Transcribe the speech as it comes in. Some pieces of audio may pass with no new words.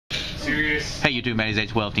Hey YouTube, Matty's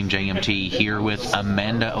A12 Team JMT here with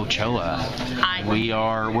Amanda Ochoa. Hi.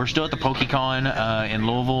 We're still at the PokeCon in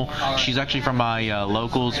Louisville. She's actually from my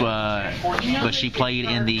locals, but she played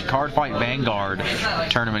in the Card Fight Vanguard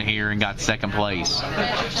tournament here and got second place.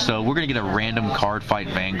 So we're gonna get a random Card Fight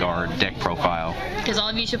Vanguard deck profile. Because all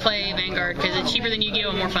of you should play Vanguard because it's cheaper than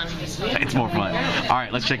Yu-Gi-Oh! More fun. It's more fun. All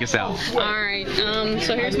right, let's check this out. Alright,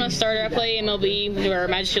 so here's my starter. I play MLB, or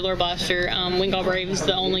Majesty Lore Blaster. Wingull Brave is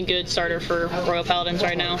the only good starter for Royal Paladins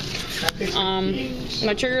right now.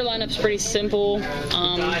 My trigger lineup's pretty simple.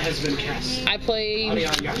 I play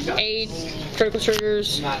 8 critical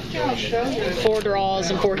triggers, 4 draws,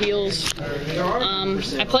 and 4 heals.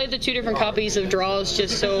 I play the 2 different copies of draws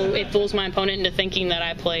just so it fools my opponent into thinking that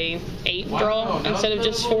I play 8 draw instead of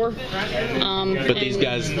just 4. But these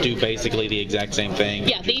guys do basically the exact same thing?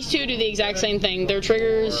 Yeah, these two do the exact same thing. Their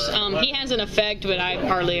triggers, he has an effect, but I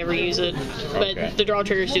hardly ever use it. But okay. The draw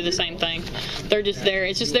triggers do the same thing. They're just there.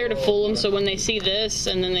 It's just there to fool them, so when they see this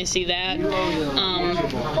and then they see that,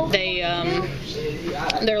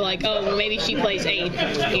 they're like, oh, well, maybe she plays 8,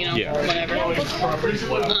 you know, yeah. Whatever.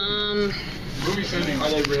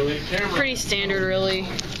 Pretty standard, really.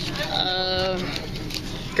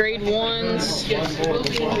 Grade 1s,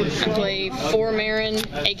 I play 4 Marin,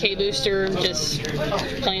 AK Booster, just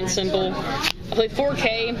plain simple. I play 4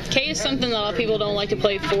 K. K is something that a lot of people don't like to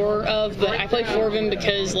play 4 of, but I play 4 of him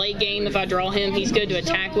because late game, if I draw him, he's good to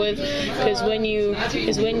attack with. Because when you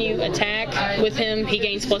attack with him, he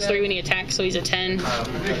gains +3 when he attacks, so he's a 10.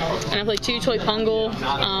 And I play 2 Toy Pungal.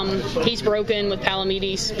 He's broken with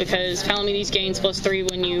Palamedes because Palamedes gains +3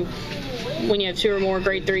 when you have 2 or more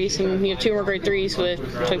grade 3s, and when you have 2 or more grade 3s with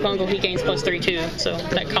Toy Pungal, he gains +3 too. So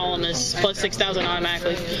that column is +6,000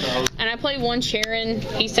 automatically. And I play 1 Charon.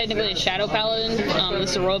 He's technically a Shadow Paladin.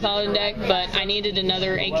 This is a Royal Paladin deck, but I needed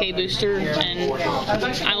another AK booster, and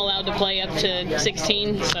I'm allowed to play up to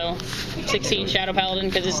 16, so 16 Shadow Paladin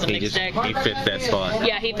because it's the mixed deck. He fits that spot.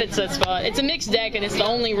 Yeah, he fits that spot. It's a mixed deck, and it's the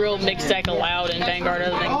only real mixed deck allowed in Vanguard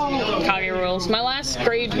other than Kage Royals. My last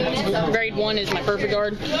grade 1 is my Perfect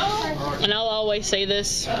Guard. And I'll always say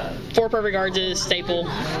this, 4 Perfect Guards is staple.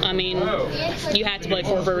 I mean, you have to play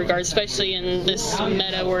 4 Perfect Guards, especially in this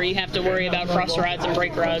meta where you have to worry about cross rides and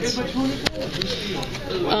break rides.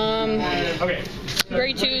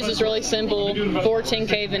 Grade 2s is really simple. 4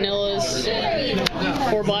 10K Vanillas,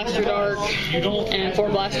 4 Blaster Dark, and 4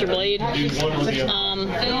 Blaster Blade.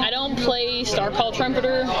 I don't play Starcall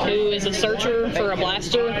Trumpeter, who is a searcher for a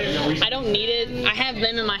blaster. I don't need it. I have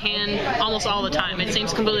them in my hand almost all the time. It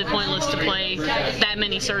seems completely pointless to play that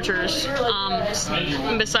many searchers.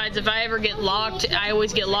 Besides, if I ever get locked, I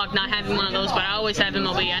always get locked not having one of those, but I always have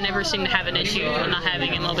MLB. I never seem to have an issue with not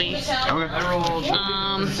having MLB. Okay.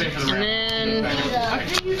 And then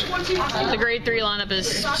the grade 3 lineup is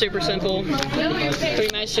super simple. 3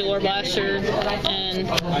 Majesty Lore Blaster and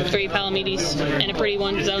 3 Palamedes and a pretty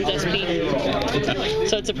one because owns SP.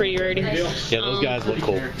 So it's a pretty rarity. Yeah, those guys look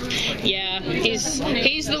cool. Yeah, he's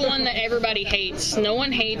the one that everybody hates. No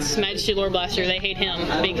one hates Majesty Lore Blaster. They hate him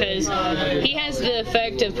because he has the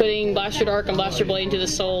effect of putting Blaster Dark and Blaster Blade into the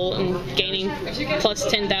soul and gaining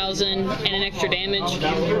 +10,000 and an extra damage,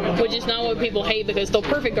 which is not what people hate because they'll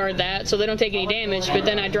Perfect Guard that so they don't take any damage, but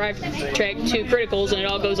then I drive track 2 criticals and it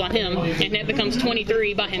all goes on him, and it becomes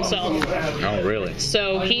 23 by himself. Oh, really?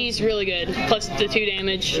 So he's really good, plus the 2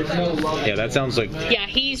 damage. Yeah, that sounds like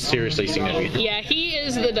he's seriously significant. Yeah, he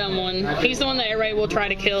is the dumb one. He's the one that everybody will try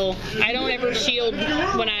to kill. I don't ever shield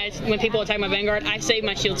when people attack my Vanguard. I save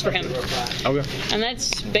my shields for him. Okay. And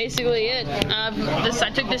that's basically it. I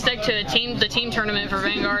took this deck to the team tournament for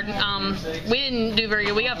Vanguard. We didn't do very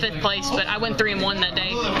good. We got 5th place, but I went 3-1 that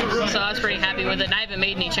day, so I was pretty happy with it. And I haven't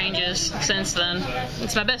made any changes since then.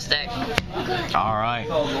 It's my best deck. All right.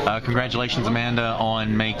 Congratulations, Amanda,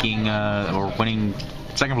 on making or winning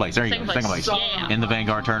second place. There you go. Second place. Yeah. In the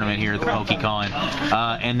Vanguard tournament here at the PokeCon.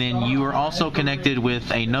 And then you are also connected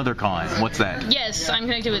with another con. What's that? Yes, I'm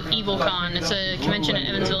connected with EvilCon. It's a convention in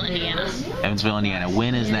Evansville, Indiana. Evansville, Indiana.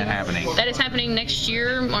 When is that happening? That is happening next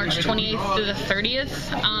year, March 28th through the 30th.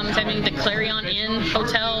 It's happening at the Clarion Inn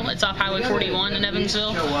Hotel. It's off Highway 41 in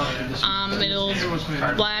Evansville. It'll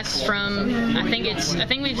last from, I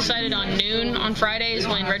think we decided on noon on Fridays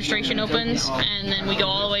when registration opens, and then we go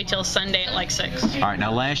all the way till Sunday at like 6. All right.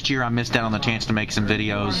 Now, last year I missed out on the chance to make some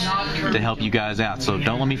videos to help you guys out, so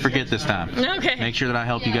don't let me forget this time. Okay. Make sure that I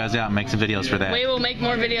help you guys out and make some videos for that. We will make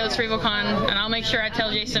more videos for EvilCon, and I'll make sure I tell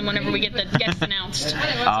Jason whenever we get the guests announced. So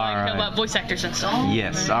I can know about voice actors and stuff.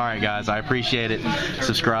 Yes. All right, guys. I appreciate it.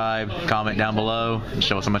 Subscribe, comment down below, and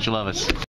show us how much you love us.